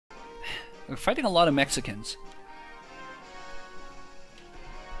We're fighting a lot of Mexicans.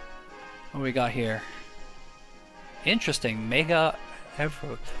 What do we got here? Interesting. Mega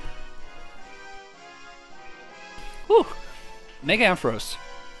Ampharos. Whew! Mega Ampharos.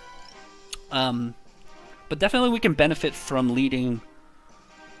 But definitely we can benefit from leading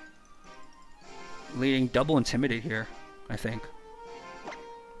double Intimidate here, I think.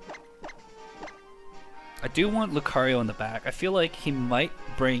 I do want Lucario in the back. I feel like he might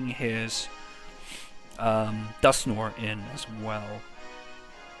bring his Dusknoir in as well.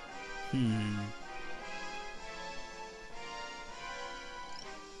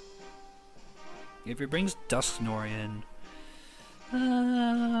 If he brings Dusknoir in...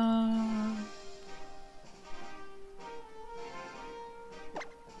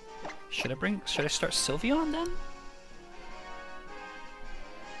 Should I start Sylveon then?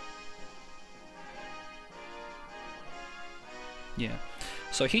 Yeah.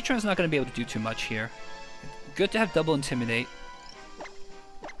 So Heatran's not going to be able to do too much here. Good to have double Intimidate.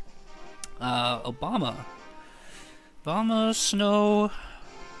 Abomasnow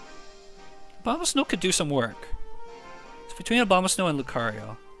could do some work. It's between Abomasnow and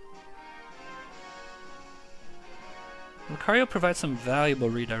Lucario. Lucario provides some valuable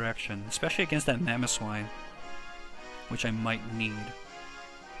redirection, especially against that Mamoswine, which I might need.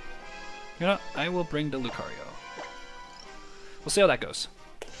 You know, I will bring the Lucario. We'll see how that goes.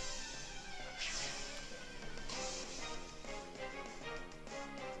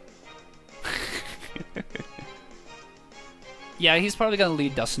 Yeah, he's probably gonna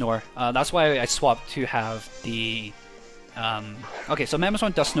lead Dusknoir. That's why I swapped to have the... okay, so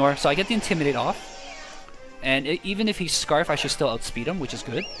Mamoswine, Dusknoir, so I get the Intimidate off. And even if he's Scarf, I should still outspeed him, which is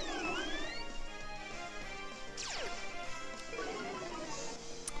good.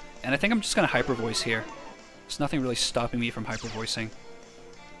 And I think I'm just gonna Hyper Voice here. There's nothing really stopping me from Hyper Voicing.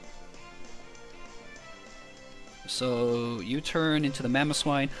 So U-turn into the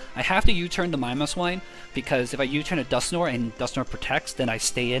Mamoswine. I have to U-turn the Mamoswine because if I U-turn a Dusknoir and Dusknoir protects, then I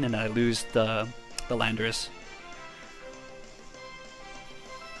stay in and I lose the Landorus.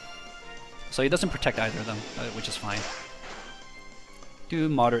 So he doesn't protect either of them, which is fine. Do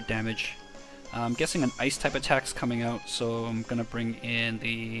moderate damage. I'm guessing an Ice type attack's coming out, so I'm gonna bring in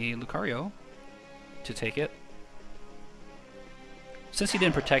the Lucario to take it. Since he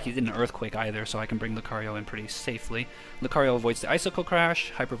didn't protect, he didn't Earthquake either, so I can bring Lucario in pretty safely. Lucario avoids the Icicle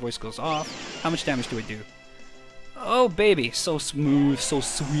Crash, Hyper Voice goes off. How much damage do I do? Oh baby, so smooth, so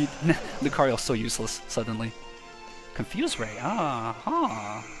sweet. Lucario's so useless suddenly. Confuse Ray,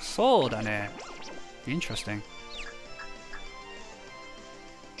 so dane. Interesting.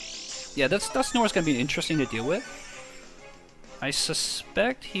 Yeah, Dusknoir's gonna be interesting to deal with. I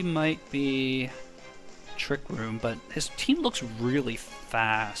suspect he might be Trick Room, but his team looks really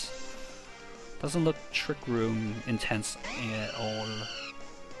fast. Doesn't look Trick Room intense at all.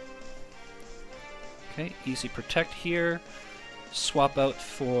 Okay, easy Protect here. Swap out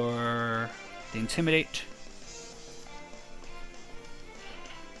for the Intimidate.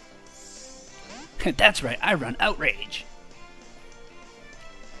 That's right, I run Outrage.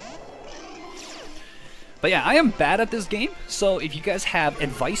 But yeah, I am bad at this game, so if you guys have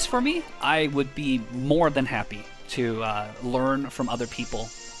advice for me, I would be more than happy to learn from other people.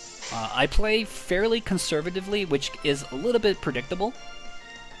 I play fairly conservatively, which is a little bit predictable.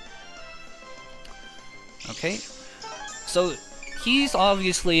 Okay, so he's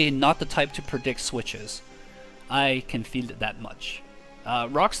obviously not the type to predict switches. I can feel it that much.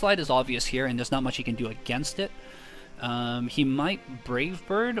 Rock Slide is obvious here, and there's not much he can do against it. He might Brave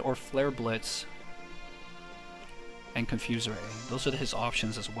Bird or Flare Blitz and Confuse Ray. Those are his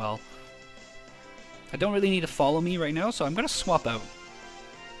options as well. I don't really need to follow me right now, so I'm going to swap out.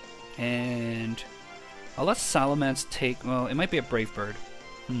 And I'll let Salamence take... Well, it might be a Brave Bird.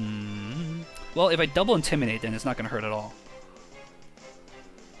 Well, if I double Intimidate, then it's not going to hurt at all.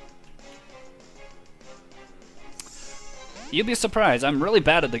 You'd be surprised, I'm really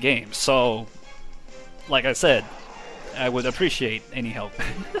bad at the game, so... Like I said, I would appreciate any help.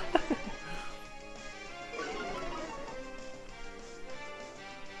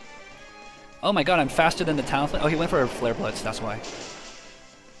 Oh my god, I'm faster than the Talonflame. Oh, he went for a Flare Blitz, that's why.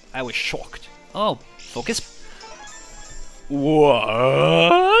 I was shocked. Oh, Focus?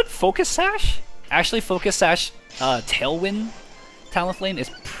 What? Focus Sash? Actually, Focus Sash Tailwind Talonflame is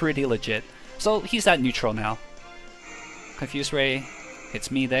pretty legit. So he's at neutral now. Confuse Ray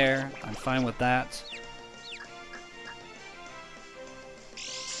hits me there. I'm fine with that.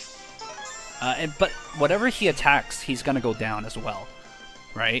 But whatever he attacks, he's gonna go down as well,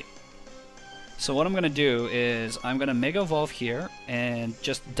 right? So what I'm going to do is I'm going to Mega Evolve here and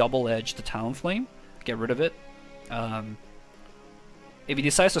just Double Edge the Talonflame. Get rid of it. If he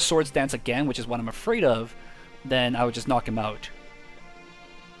decides to Swords Dance again, which is what I'm afraid of, then I would just knock him out.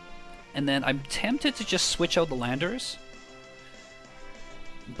 And then I'm tempted to just switch out the Landorus,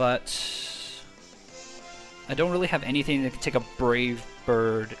 but I don't really have anything that can take a Brave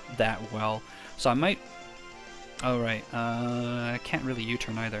Bird that well. So I might... Oh, right. I can't really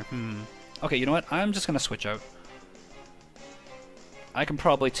U-turn either. Okay, you know what? I'm just going to switch out. I can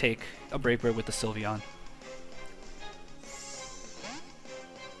probably take a Brave Bird with the Sylveon.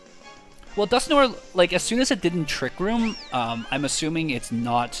 Well, Dusknoir, like, as soon as it didn't Trick Room, I'm assuming it's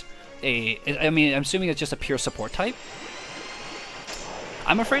not a... I'm assuming it's just a pure support type.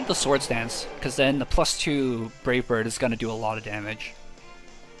 I'm afraid of the Swords Dance, because then the +2 Brave Bird is going to do a lot of damage.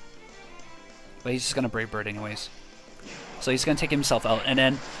 But he's just going to Brave Bird anyways. So he's going to take himself out, and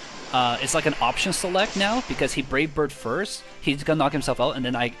then it's like an option select now, because he Brave Bird first, he's going to knock himself out, and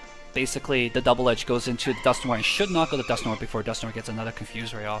then basically the Double Edge goes into the Dusknoir and should knock out the Dusknoir before Dusknoir gets another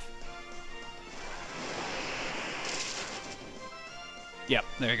Confuse Ray off. Yep,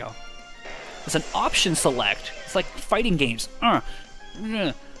 there you go. It's an option select. It's like fighting games.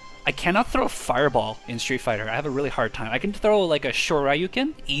 I cannot throw Fireball in Street Fighter. I have a really hard time. I can throw like a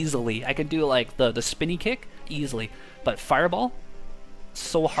Shoryuken easily. I can do like the spinny kick easily. But Fireball,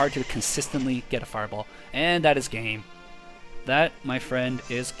 so hard to consistently get a Fireball. And that is game. That, my friend,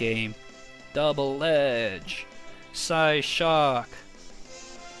 is game. Double Edge. Psy-Shock.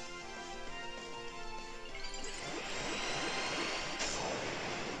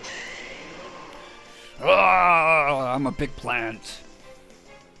 I'm a big plant.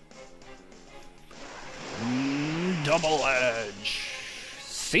 Double Edge.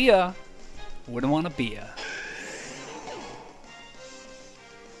 See ya. Wouldn't want to be ya.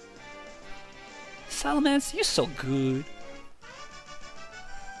 Salamence, you're so good.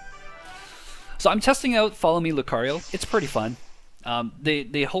 So I'm testing out Follow Me Lucario. It's pretty fun.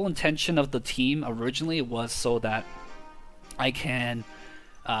 The whole intention of the team originally was so that I can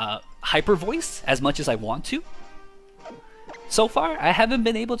hyper voice as much as I want to. So far, I haven't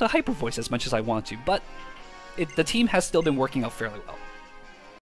been able to hyper voice as much as I want to, but the team has still been working out fairly well.